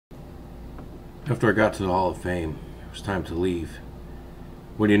After I got to the Hall of Fame, it was time to leave.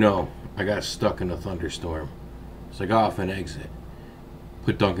 What do you know? I got stuck in a thunderstorm. So I got off an exit.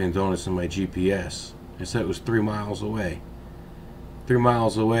 Put Dunkin' Donuts in my GPS. It said it was 3 miles away. 3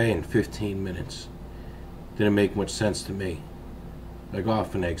 miles away in 15 minutes. Didn't make much sense to me. I got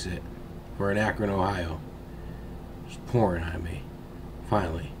off an exit. We're in Akron, Ohio. It was pouring on me.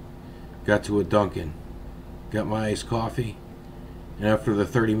 Finally, got to a Dunkin'. Got my iced coffee. And after the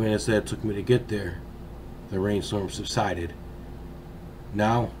 30 minutes that it took me to get there, the rainstorm subsided.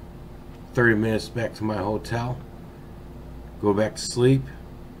 Now, 30 minutes back to my hotel, go back to sleep,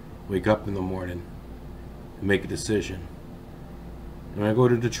 wake up in the morning, and make a decision. Am I going to go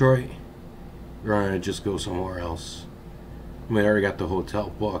to Detroit, or am I going to just go somewhere else? I mean, I already got the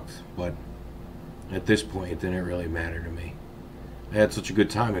hotel booked, but at this point, it didn't really matter to me. I had such a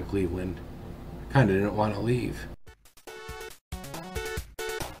good time in Cleveland, I kind of didn't want to leave.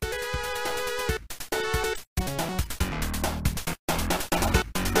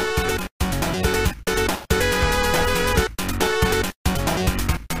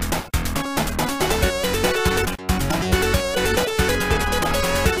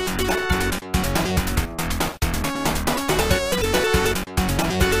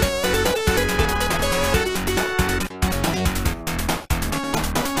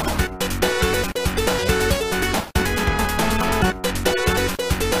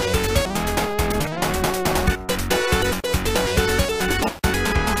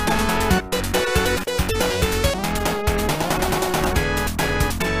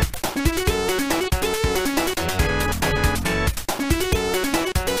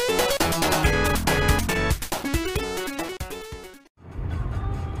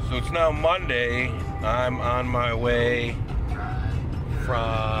 So it's now Monday. I'm on my way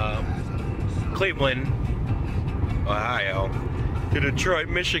from Cleveland, Ohio, to Detroit,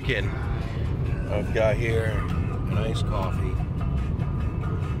 Michigan. I've got here an iced coffee.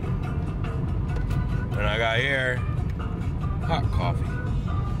 And I got here hot coffee.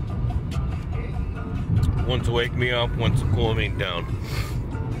 One to wake me up, one to cool me down.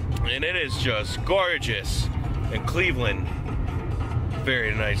 And it is just gorgeous in Cleveland.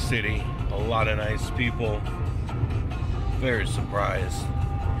 Very nice city, a lot of nice people. Very surprised.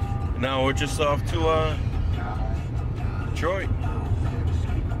 Now we're just off to Detroit.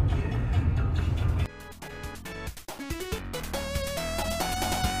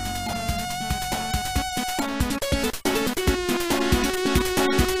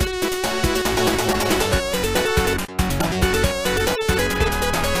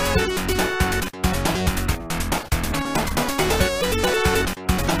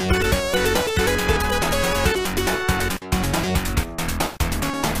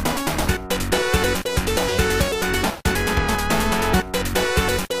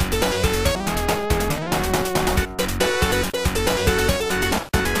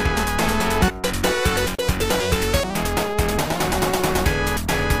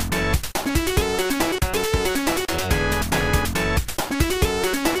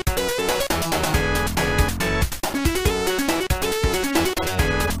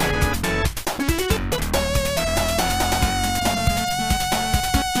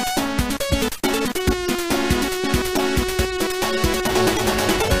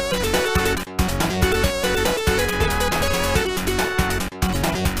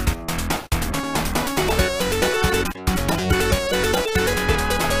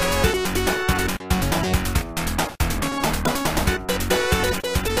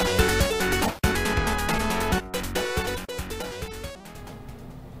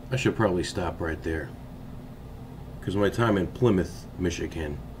 I should probably stop right there, because my time in Plymouth,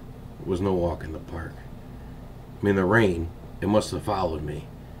 Michigan was no walk in the park. I mean, the rain, it must have followed me.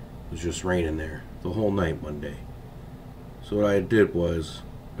 It was just raining there the whole night Monday. So what I did was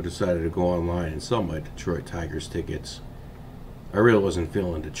I decided to go online and sell my Detroit Tigers tickets. I really wasn't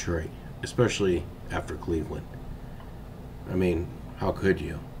feeling Detroit, especially after Cleveland. I mean, how could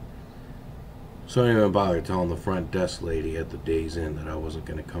you? So I didn't even bother telling the front desk lady at the Days Inn that I wasn't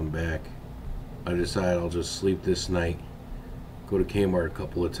going to come back. I decided I'll just sleep this night, go to Kmart a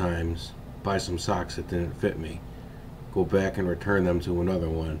couple of times, buy some socks that didn't fit me, go back and return them to another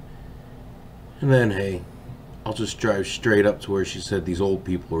one, and then, hey, I'll just drive straight up to where she said these old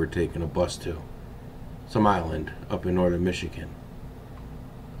people were taking a bus to. Some island up in northern Michigan.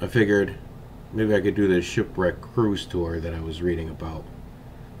 I figured maybe I could do the shipwreck cruise tour that I was reading about.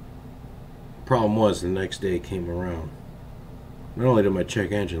 Problem was, the next day came around. Not only did my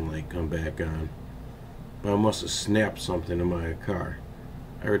check engine light come back on, but I must have snapped something in my car.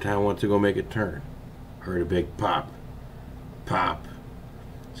 Every time I went to go make a turn, I heard a big pop, pop.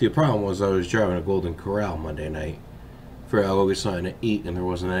 See, the problem was I was driving to Golden Corral Monday night. Figured I'll go get something to eat, and there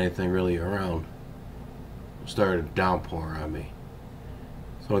wasn't anything really around. It started downpouring on me.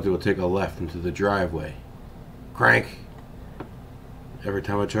 So I went to go take a left into the driveway. Crank! Every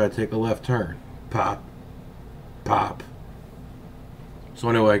time I try to take a left turn, pop, pop. So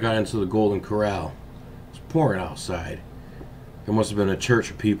anyway, I got into the Golden Corral. It was pouring outside. There must have been a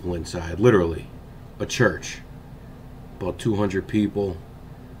church of people inside, literally. A church. About 200 people,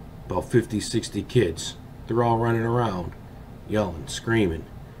 about 50, 60 kids. They're all running around, yelling, screaming.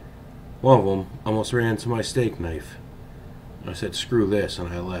 One of them almost ran into my steak knife. I said, screw this, and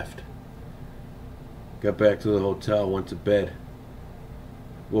I left. Got back to the hotel, went to bed.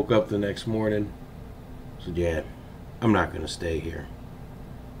 Woke up the next morning, said, yeah, I'm not going to stay here.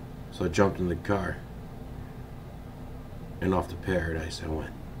 So I jumped in the car, and off to Paradise I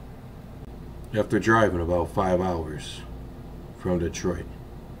went. After driving about 5 hours from Detroit,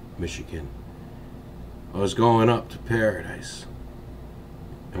 Michigan, I was going up to Paradise,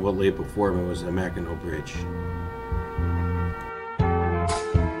 and what lay before me was the Mackinac Bridge.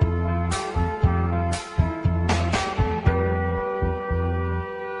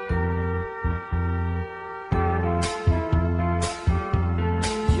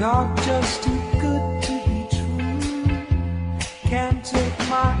 You're just too good to be true. Can't take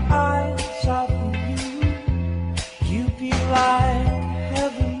my eyes off of you. You be like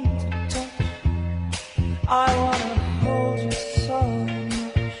heaven to touch. I wanna hold you so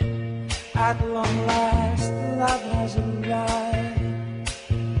much. At long last, love has arrived.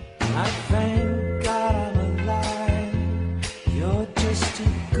 I thank God I'm alive. You're just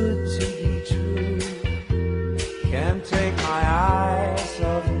too good to be true. Can't take my eyes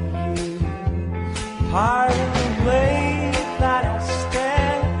off of you. Pardon the way that I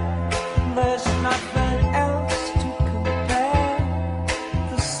stand. There's nothing else to compare.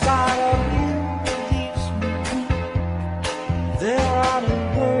 The sight of you leaves me weak. There are no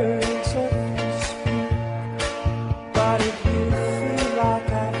words left to speak. But if you feel like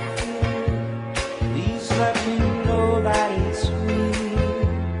I feel, please let me know that it's real.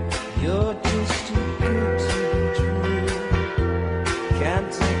 You're just too good to be true. Can't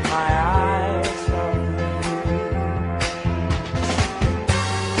take my eyes off of you.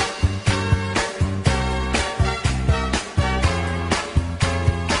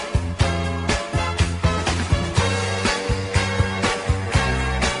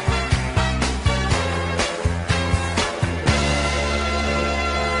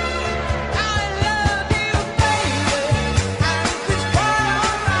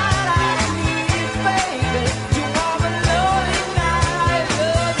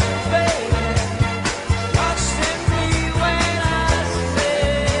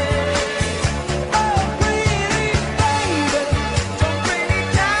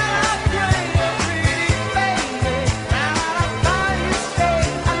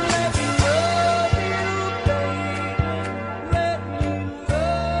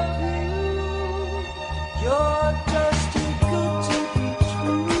 You're just too good to be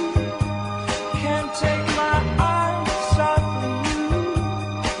true. Can't take my eyes off of you.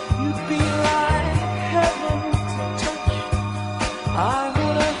 You'd be like heaven to touch. I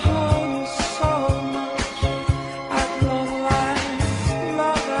wanna hold you so much. At long last,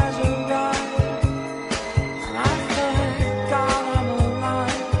 love has arrived. And I thank God I'm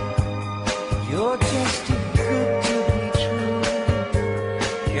alive. You're just too good to be true.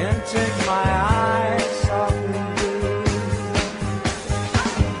 Can't take my eyes off of you.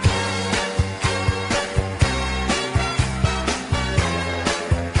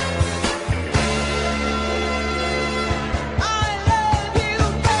 I love you,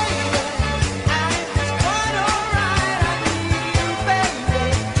 baby, and it's quite alright. I need you, baby,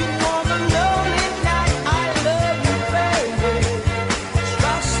 to warm a lonely night. I love you, baby.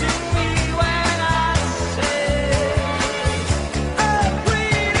 Trust in me when I say, oh,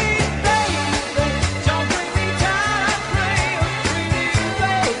 pretty baby, don't bring me down. I pray, oh, pretty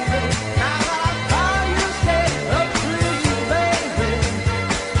baby. Now that I call you, say, oh, pretty baby.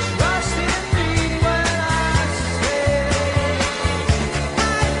 Trust in me when I say,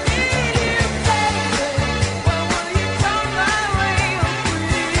 I need you, baby. When will you come my way, oh,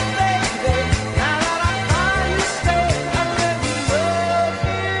 pretty baby? Now that I call you, say, oh, let me love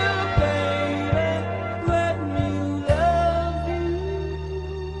you, baby. Let me love you.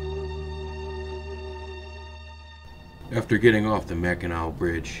 After getting off the Mackinac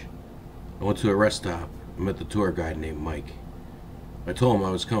Bridge, I went to a rest stop and met the tour guide named Mike. I told him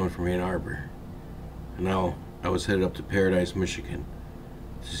I was coming from Ann Arbor, and now I was headed up to Paradise, Michigan,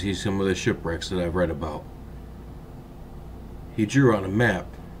 to see some of the shipwrecks that I've read about. He drew on a map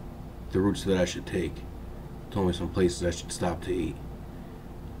the routes that I should take. Told me some places I should stop to eat.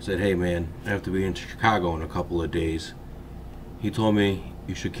 Said, hey man, I have to be in Chicago in a couple of days. He told me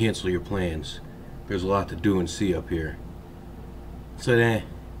you should cancel your plans. There's a lot to do and see up here. Said,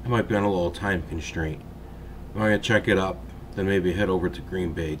 I might be on a little time constraint. I'm gonna check it up, then maybe head over to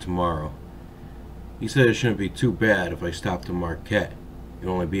Green Bay tomorrow. He said it shouldn't be too bad if I stopped in Marquette. It'd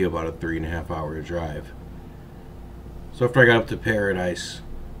only be about a 3.5-hour drive. So after I got up to Paradise,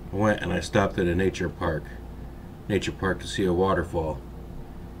 I went and I stopped at a nature park to see a waterfall.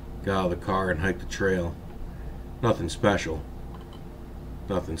 Got out of the car and hiked the trail. Nothing special.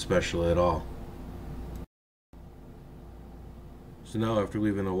 Nothing special at all. So now after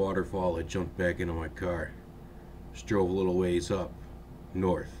leaving the waterfall, I jumped back into my car. Just drove a little ways up,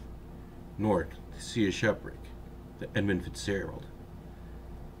 north to see a shipwreck, the Edmund Fitzgerald.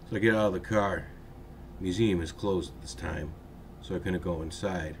 So I get out of the car. The museum is closed at this time, so I couldn't go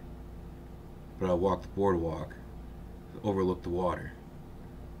inside. But I walked the boardwalk to overlook the water.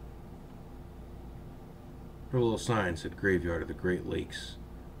 Her little sign said Graveyard of the Great Lakes.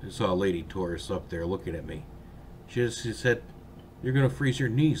 I saw a lady tourist up there looking at me. She said, "You're gonna freeze your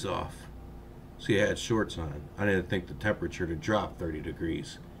knees off." See, I had shorts on. I didn't think the temperature to drop 30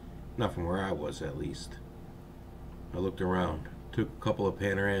 degrees. Not from where I was, at least. I looked around, took a couple of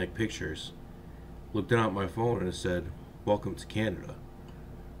panoramic pictures, looked down at my phone and it said, "Welcome to Canada."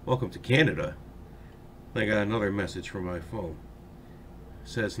 Welcome to Canada? Then I got another message from my phone. It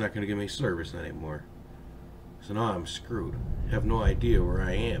said it's not going to give me service anymore. So now I'm screwed. I have no idea where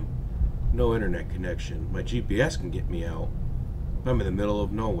I am. No internet connection. My GPS can get me out. I'm in the middle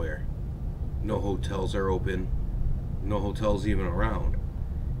of nowhere. No hotels are open. No hotels even around.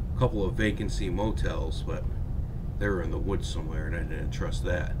 A couple of vacancy motels, but they were in the woods somewhere and I didn't trust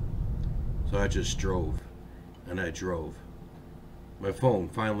that. So I just drove. And I drove. My phone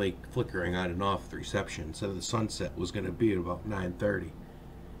finally flickering on and off the reception said the sunset was going to be at about 9:30.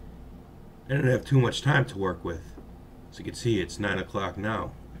 I didn't have too much time to work with. As you can see, it's 9 o'clock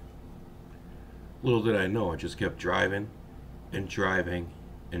now. Little did I know, I just kept driving and driving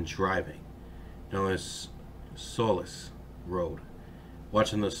and driving. Now this Solace Road,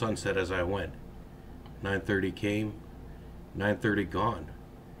 watching the sunset as I went. 9:30 came, 9:30 gone.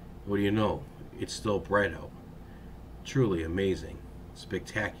 What do you know? It's still bright out. Truly amazing,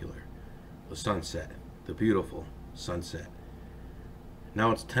 spectacular. The sunset, the beautiful sunset.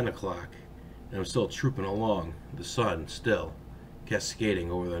 Now it's 10 o'clock, and I'm still trooping along. The sun still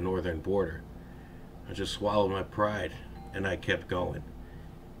cascading over the northern border. I just swallowed my pride, and I kept going.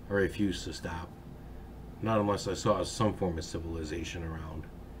 I refused to stop. Not unless I saw some form of civilization around.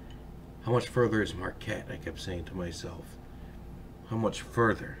 How much further is Marquette? I kept saying to myself. How much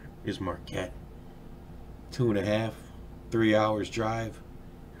further is Marquette? 2.5, 3 hours drive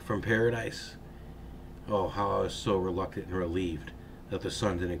from Paradise? Oh, how I was so reluctant and relieved that the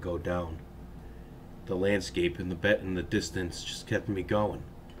sun didn't go down. The landscape in the distance just kept me going.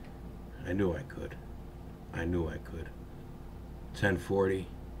 I knew I could. I knew I could. 10:40.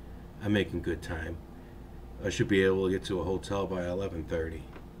 I'm making good time. I should be able to get to a hotel by 11:30.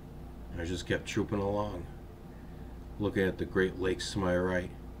 I just kept trooping along, looking at the Great Lakes to my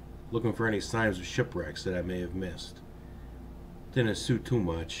right, looking for any signs of shipwrecks that I may have missed. Didn't suit too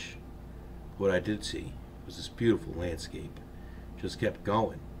much. What I did see was this beautiful landscape. Just kept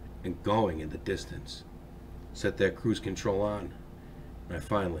going and going in the distance. Set that cruise control on, and I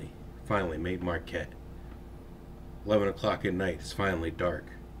finally made Marquette. 11 o'clock at night, it's finally dark.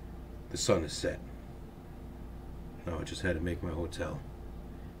 The sun is set. Now I just had to make my hotel.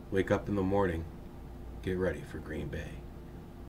 Wake up in the morning, get ready for Green Bay.